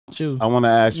you? I want to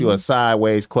ask you a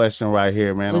sideways question right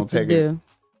here, man. What Don't take it.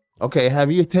 Okay,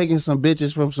 have you taken some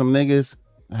bitches from some niggas?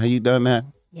 Have you done that?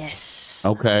 Yes.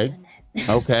 Okay.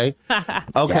 Okay.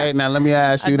 Okay. Now let me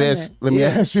ask you this. Let me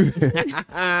ask you this.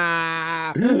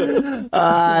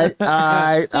 All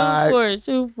right.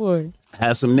 Shoot for it.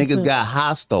 Have some niggas got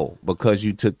hostile because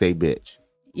you took they bitch?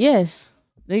 Yes.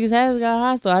 Niggas has got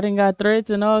hostile. I done got threats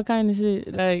and all kind of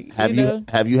shit. Like, have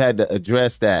you had to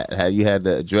address that? Have you had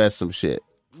to address some shit?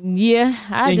 Yeah,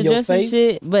 I had to address some face?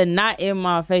 shit, but not in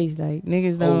my face. Like,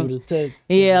 niggas don't. Over the text.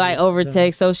 Yeah, like over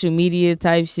text, social media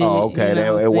type shit. Oh, okay. You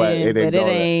know It what I'm saying? didn't But go it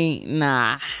there. ain't.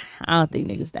 Nah, I don't think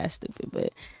niggas that stupid.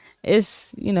 But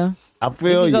it's, you know, I it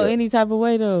feel can you. go any type of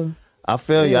way though. I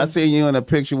feel you. I seen you in a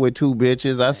picture with 2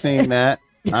 bitches. I seen that.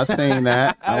 I seen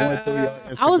that. I went through your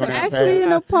Instagram I was actually page.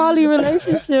 in a poly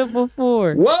relationship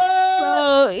before. What?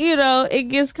 So, you know, it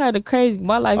gets kind of crazy.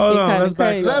 My life Hold get on, kind let's of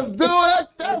back crazy. Let's do it.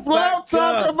 That's what I'm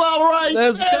talking about right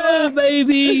Let's there. go,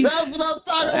 baby. That's what I'm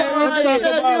talking about Let's right talk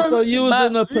there. about. So you was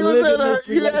in a polygamous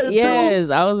relationship. Yes,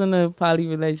 I was in a poly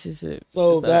relationship.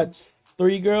 So that's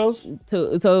 3 girls.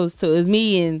 So it was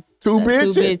me and 2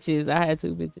 bitches. 2 bitches. I had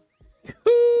 2 bitches.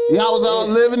 Y'all was all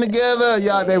living together.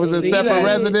 Y'all, they was in separate that.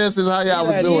 residences. How y'all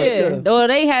was doing? Yeah. Well,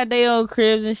 they had their own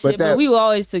cribs and shit, but that- we were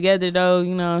always together though.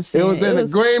 You know what I'm It saying? was in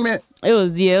agreement. It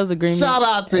was agreement. Shout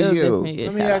out to It was you. definitely- yeah,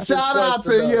 Let me shout ask you a Shout out to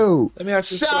question, though. you. Let me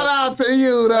ask you a Shout question. out to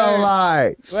you though,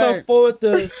 like. So Right.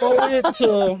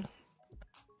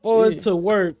 for it to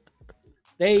work,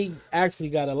 they actually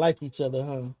gotta like each other,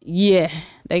 huh? Yeah,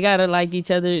 they gotta like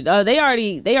each other. They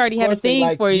already had a course they thing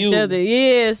like for each you, other.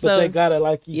 Yeah, But so they gotta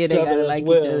like each they other gotta as like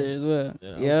well. each other as well.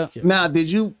 Yeah. Okay. Now, did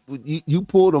you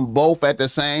pull them both at the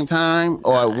same time,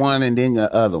 or one and then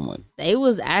the other one? They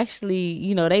was actually,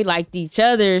 you know, they liked each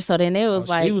other. So then it was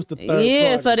Oh, like, she was the third yeah.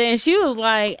 party. So then she was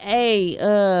like, hey,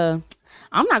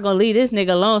 I'm not gonna leave this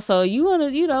nigga alone. So you wanna,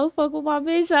 you know, fuck with my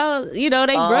bitch? You know,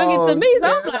 they brung it to me. So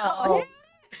I'm like, oh, yeah.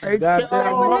 Hey, Goddamn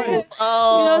right. You know what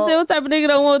I'm saying? What type of nigga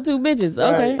don't want 2 bitches?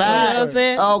 Okay. You know what I'm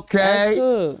saying? Okay. That's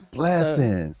cool.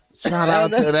 Blessings. Shout out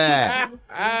to that.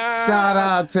 Shout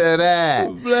out to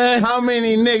that. How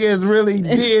many niggas really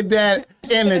did that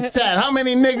in the chat? How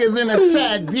many niggas in the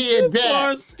chat did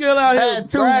that? Skill out here. Had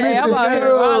 2 Right, I'm out here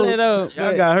bitches. wilding up.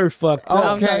 I got her fucked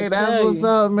up. Okay, I'm that's telling what's you.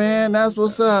 up, man. That's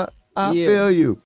what's up. I Yeah. feel you.